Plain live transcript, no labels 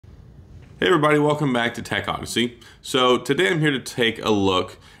Hey everybody, welcome back to Tech Odyssey. So today I'm here to take a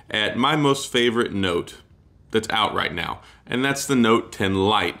look at my most favorite Note that's out right now, and that's the Note 10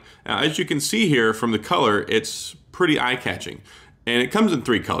 Lite. Now, as you can see here from the color, it's pretty eye-catching. And it comes in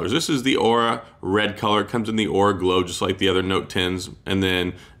three colors. This is the Aura red color. It comes in the Aura Glow, just like the other Note 10s, and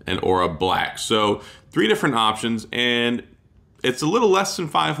then an Aura Black. So three different options, and it's a little less than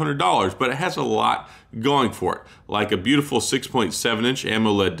 $500, but it has a lot going for it. Like a beautiful 6.7-inch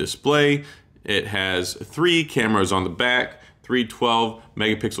AMOLED display. It has three cameras on the back, three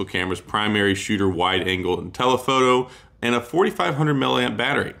 12-megapixel cameras, primary, shooter, wide angle, and telephoto, and a 4,500 milliamp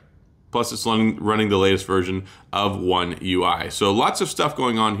battery. Plus it's running the latest version of One UI. So lots of stuff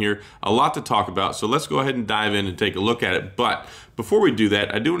going on here, a lot to talk about. So let's go ahead and dive in and take a look at it. But before we do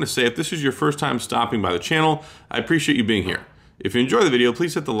that, I do want to say if this is your first time stopping by the channel, I appreciate you being here. If you enjoy the video,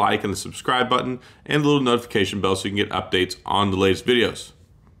 please hit the like and the subscribe button and the little notification bell so you can get updates on the latest videos.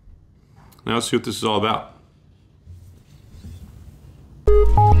 Now let's see what this is all about.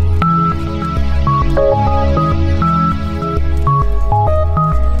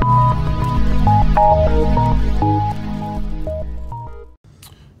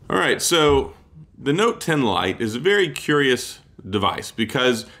 All right, so the Note 10 Lite is a very curious device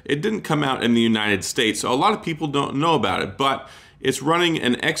because it didn't come out in the United States, so a lot of people don't know about it, but it's running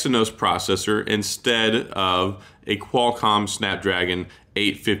an Exynos processor instead of a Qualcomm Snapdragon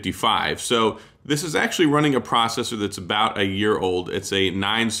 855. So this is actually running a processor that's about a year old. It's a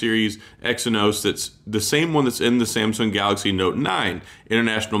 9 series Exynos that's the same one that's in the Samsung Galaxy Note 9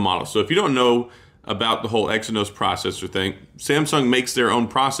 international model. So if you don't know about the whole Exynos processor thing, Samsung makes their own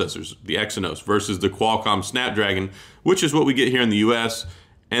processors, the Exynos, versus the Qualcomm Snapdragon, which is what we get here in the US,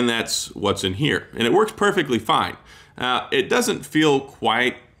 and that's what's in here. And it works perfectly fine. It doesn't feel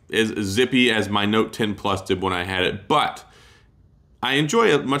quite as zippy as my Note 10 Plus did when I had it, but I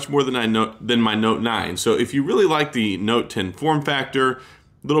enjoy it much more than my Note 9. So if you really like the Note 10 form factor, a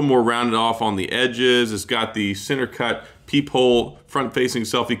little more rounded off on the edges, it's got the center cut peephole front-facing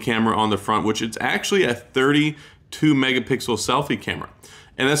selfie camera on the front, which it's actually a 32 megapixel selfie camera.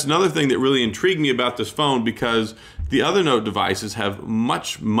 And that's another thing that really intrigued me about this phone because the other Note devices have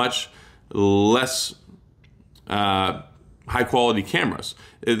much less high quality cameras.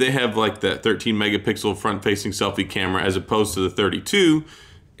 They have like the 13 megapixel front facing selfie camera as opposed to the 32,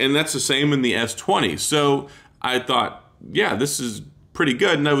 and that's the same in the S20. So I thought, yeah, this is pretty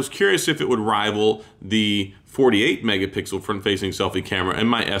good, and I was curious if it would rival the 48 megapixel front facing selfie camera in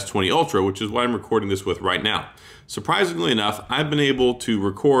my S20 Ultra, which is what I'm recording this with right now. Surprisingly enough, I've been able to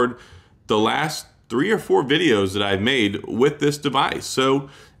record the last 3 or 4 videos that I've made with this device. So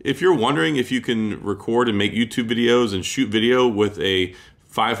if you're wondering if you can record and make YouTube videos and shoot video with a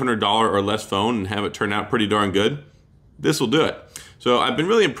 $500 or less phone and have it turn out pretty darn good, this will do it. So I've been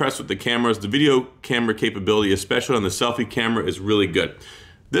really impressed with the cameras. The video camera capability, especially on the selfie camera, is really good.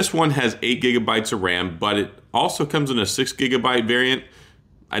 This one has 8 gigabytes of RAM, but it also comes in a 6 gigabyte variant.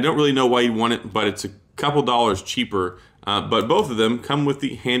 I don't really know why you want it, but it's a couple dollars cheaper. But both of them come with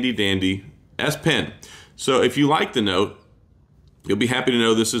the handy dandy S Pen. So if you like the Note, you'll be happy to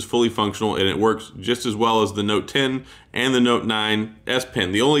know this is fully functional and it works just as well as the Note 10 and the Note 9 S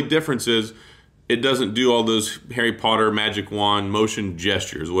Pen. The only difference is it doesn't do all those Harry Potter magic wand motion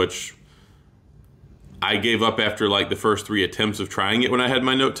gestures, which I gave up after like the first 3 attempts of trying it when I had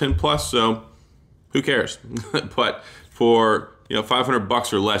my Note 10 Plus, so who cares? But for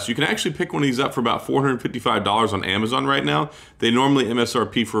 $500 or less, you can actually pick one of these up for about $455 on Amazon right now. They normally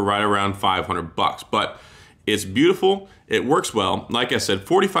MSRP for right around $500, but it's beautiful, it works well. Like I said,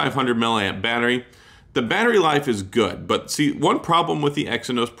 4,500 milliamp battery. The battery life is good, but see, one problem with the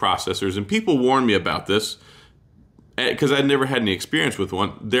Exynos processors, and people warned me about this because I'd never had any experience with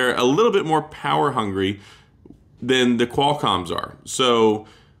one, they're a little bit more power hungry than the Qualcomms are. So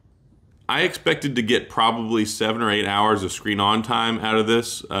I expected to get probably 7 or 8 hours of screen on time out of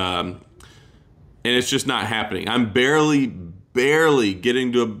this, and it's just not happening. I'm barely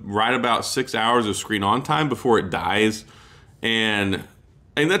getting to right about 6 hours of screen on time before it dies, and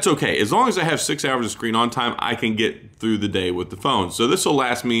that's okay. As long as I have 6 hours of screen on time, I can get through the day with the phone. So this will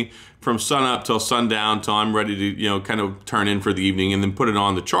last me from sun up till sundown till I'm ready to kind of turn in for the evening and then put it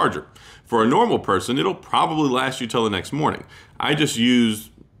on the charger. For a normal person, it'll probably last you till the next morning. I just use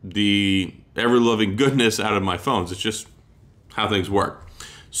the ever-loving goodness out of my phones. It's just how things work.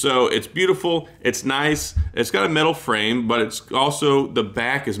 So it's beautiful, it's nice, it's got a metal frame, but it's also, the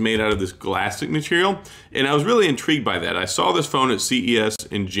back is made out of this glassic material, and I was really intrigued by that. I saw this phone at CES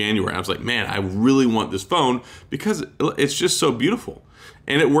in January, and I was like, man, I really want this phone because it's just so beautiful,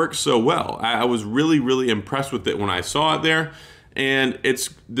 and it works so well. I was really impressed with it when I saw it there. And it's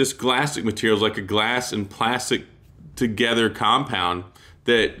this glassic material, like a glass and plastic together compound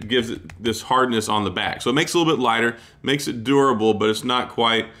that gives it this hardness on the back. So it makes it a little bit lighter, makes it durable, but it's not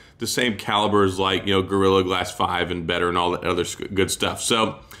quite the same caliber as like, you know, Gorilla Glass 5 and better and all that other good stuff.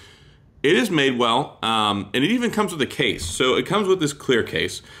 So it is made well, and it even comes with a case. So it comes with this clear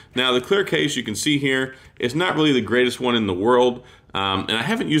case. Now the clear case you can see here is not really the greatest one in the world, and I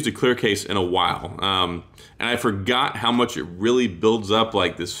haven't used a clear case in a while. And I forgot how much it really builds up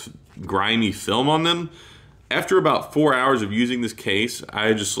like this grimy film on them. After about 4 hours of using this case,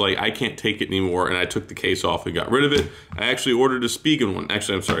 I just like, I can't take it anymore, and I took the case off and got rid of it. I actually ordered a Spigen one.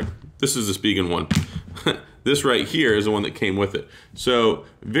 Actually, I'm sorry, this is the Spigen one. This right here is the one that came with it. So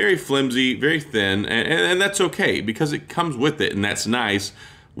very flimsy, very thin, and that's okay because it comes with it, and that's nice.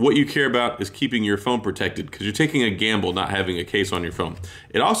 What you care about is keeping your phone protected because you're taking a gamble not having a case on your phone.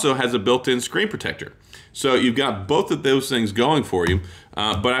 It also has a built-in screen protector. So you've got both of those things going for you,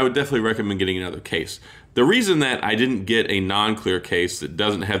 but I would definitely recommend getting another case. The reason that I didn't get a non-clear case that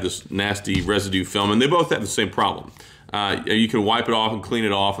doesn't have this nasty residue film, and they both have the same problem. You can wipe it off and clean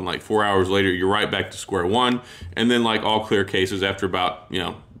it off, and like 4 hours later, you're right back to square one. And then like all clear cases, after about, you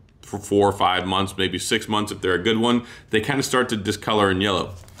know, for 4 or 5 months, maybe 6 months if they're a good one, they kind of start to discolor and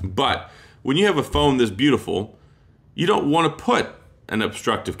yellow. But when you have a phone this beautiful, you don't want to put an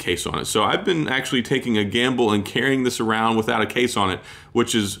obstructive case on it. So I've been actually taking a gamble and carrying this around without a case on it,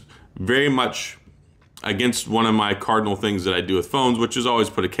 which is very much against one of my cardinal things that I do with phones, which is always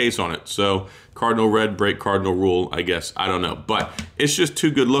put a case on it. So cardinal red, break cardinal rule, I guess. I don't know. But it's just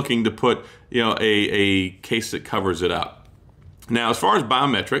too good looking to put, you know, a case that covers it up. Now, as far as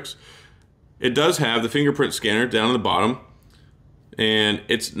biometrics, it does have the fingerprint scanner down on the bottom, and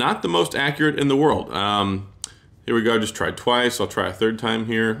it's not the most accurate in the world. Here we go, I just tried twice. I'll try a third time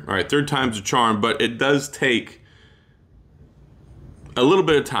here. All right, third time's a charm, but it does take a little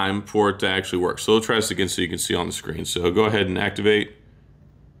bit of time for it to actually work. So we'll try this again so you can see on the screen. So go ahead and activate.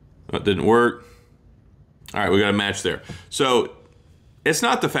 That didn't work. All right, we got a match there. So it's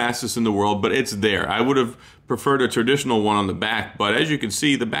not the fastest in the world, but it's there. I would have preferred a traditional one on the back, but as you can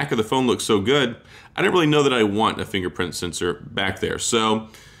see, the back of the phone looks so good, I didn't really know that I want a fingerprint sensor back there. So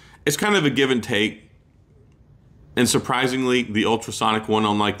it's kind of a give and take. And surprisingly, the ultrasonic one,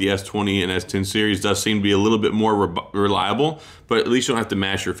 unlike the S20 and S10 series, does seem to be a little bit more reliable, but at least you don't have to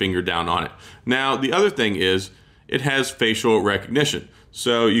mash your finger down on it. Now, the other thing is it has facial recognition.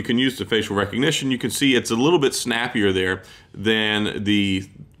 So you can use the facial recognition. You can see it's a little bit snappier there than the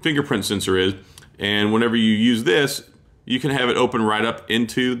fingerprint sensor is. And whenever you use this, you can have it open right up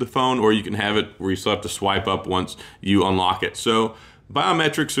into the phone, or you can have it where you still have to swipe up once you unlock it. So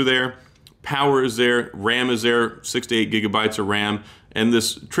biometrics are there. Power is there, RAM is there, 6 to 8 gigabytes of RAM, and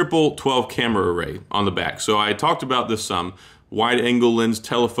this triple 12 camera array on the back. So I talked about this some, wide angle lens,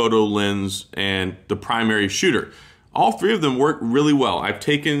 telephoto lens, and the primary shooter. All three of them work really well. I've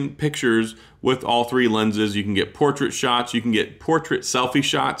taken pictures with all three lenses. You can get portrait shots, you can get portrait selfie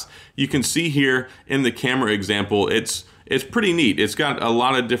shots. You can see here in the camera example, it's pretty neat. It's got a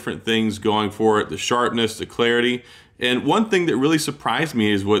lot of different things going for it, the sharpness, the clarity. And one thing that really surprised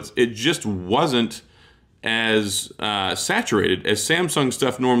me is it just wasn't as saturated as Samsung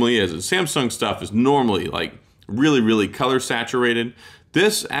stuff normally is. And Samsung stuff is normally like really, really color saturated.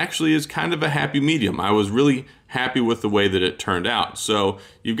 This actually is kind of a happy medium. I was really happy with the way that it turned out. So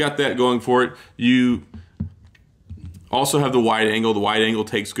you've got that going for it. You also have the wide angle. The wide angle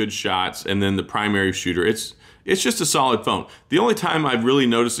takes good shots, and then the primary shooter. It's just a solid phone. The only time I've really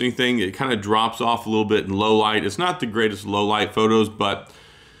noticed anything, it kind of drops off a little bit in low light. It's not the greatest low light photos, but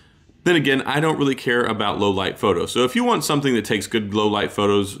then again, I don't really care about low light photos. So if you want something that takes good low light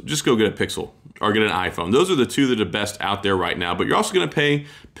photos, just go get a Pixel or get an iPhone. Those are the two that are best out there right now, but you're also gonna pay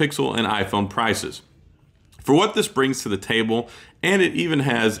Pixel and iPhone prices. For what this brings to the table, and it even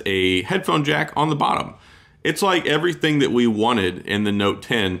has a headphone jack on the bottom. It's like everything that we wanted in the Note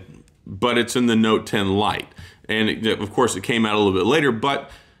 10, but it's in the Note 10 Lite. And of course it came out a little bit later, but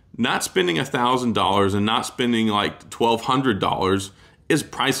not spending $1,000 and not spending like $1,200 is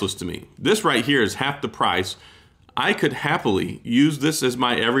priceless to me. This right here is half the price. I could happily use this as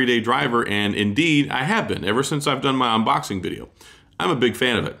my everyday driver, and indeed I have been ever since I've done my unboxing video. I'm a big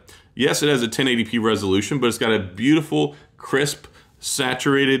fan of it. Yes, it has a 1080p resolution, but it's got a beautiful, crisp,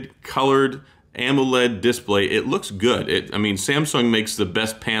 saturated, colored AMOLED display. It looks good. I mean, Samsung makes the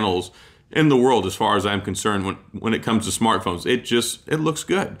best panels in the world as far as I'm concerned when it comes to smartphones. It looks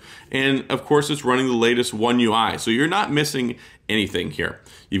good. And of course it's running the latest One UI, so you're not missing anything here.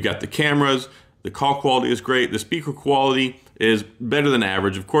 You've got the cameras, the call quality is great, the speaker quality is better than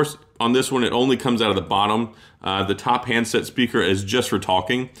average. Of course, On this one, it only comes out of the bottom. The top handset speaker is just for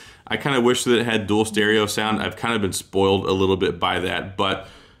talking. I kind of wish that it had dual stereo sound. I've kind of been spoiled a little bit by that, but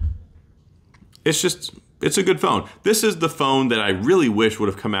it's a good phone. This is the phone that I really wish would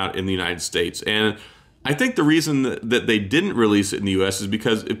have come out in the United States. And I think the reason that they didn't release it in the US is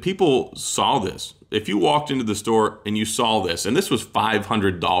because if people saw this, if you walked into the store and you saw this, and this was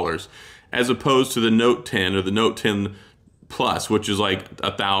 $500, as opposed to the Note 10 or the Note 10 Plus, which is like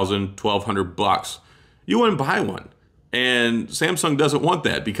 $1,000, $1,200, you wouldn't buy one. And Samsung doesn't want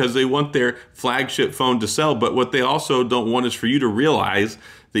that because they want their flagship phone to sell. But what they also don't want is for you to realize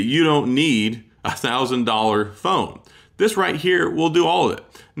that you don't need a $1,000 phone. This right here will do all of it.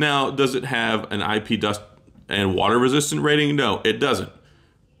 Now, does it have an IP dust and water resistant rating? No, it doesn't.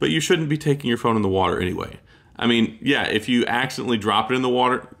 But you shouldn't be taking your phone in the water anyway. I mean, yeah, if you accidentally drop it in the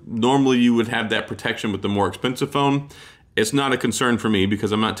water, normally you would have that protection with the more expensive phone. It's not a concern for me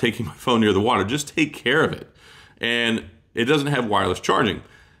because I'm not taking my phone near the water. Just take care of it. And it doesn't have wireless charging.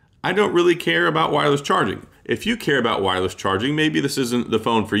 I don't really care about wireless charging. If you care about wireless charging, maybe this isn't the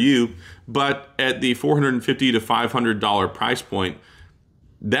phone for you, but at the $450 to $500 price point,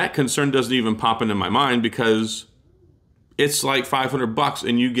 that concern doesn't even pop into my mind because it's like $500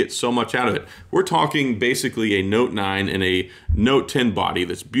 and you get so much out of it. We're talking basically a Note 9 and a Note 10 body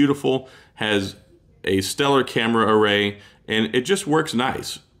that's beautiful, has a stellar camera array, and it just works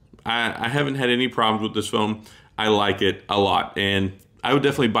nice. I haven't had any problems with this phone. I like it a lot, and I would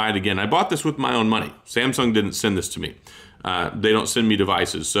definitely buy it again. I bought this with my own money. Samsung didn't send this to me. They don't send me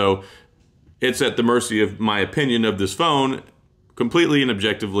devices, so it's at the mercy of my opinion of this phone completely and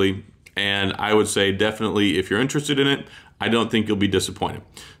objectively, and I would say definitely if you're interested in it, I don't think you'll be disappointed.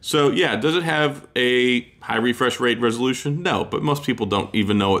 So yeah, does it have a high refresh rate resolution? No, but most people don't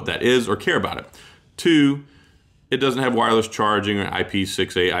even know what that is or care about it. 2, it doesn't have wireless charging or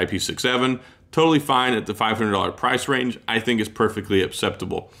IP6A, IP67. Totally fine at the $500 price range. I think it's perfectly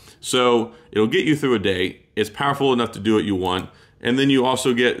acceptable. So it'll get you through a day. It's powerful enough to do what you want. And then you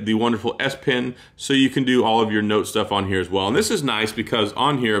also get the wonderful S Pen, so you can do all of your note stuff on here as well. And this is nice because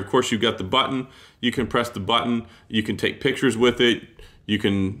on here, of course, you've got the button. You can press the button. You can take pictures with it. You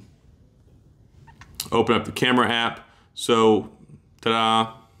can open up the camera app. So,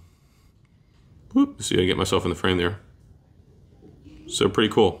 ta-da. Whoop, see, I get myself in the frame there. So pretty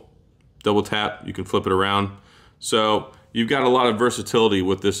cool. Double tap, you can flip it around. So you've got a lot of versatility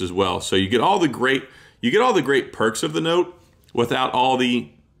with this as well. So you get all the great perks of the Note without all the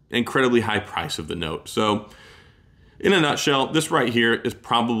incredibly high price of the Note. So in a nutshell, this right here is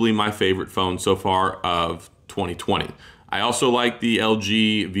probably my favorite phone so far of 2020. I also like the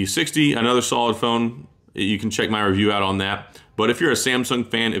LG V60, another solid phone. You can check my review out on that. But if you're a Samsung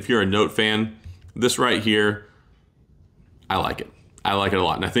fan, if you're a Note fan, this right here, I like it. I like it a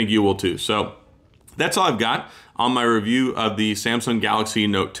lot, and I think you will too. So that's all I've got on my review of the Samsung Galaxy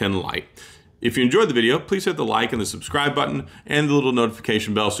Note 10 Lite. If you enjoyed the video, please hit the like and the subscribe button and the little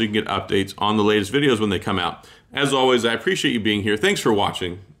notification bell so you can get updates on the latest videos when they come out. As always, I appreciate you being here. Thanks for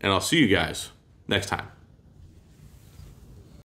watching, and I'll see you guys next time.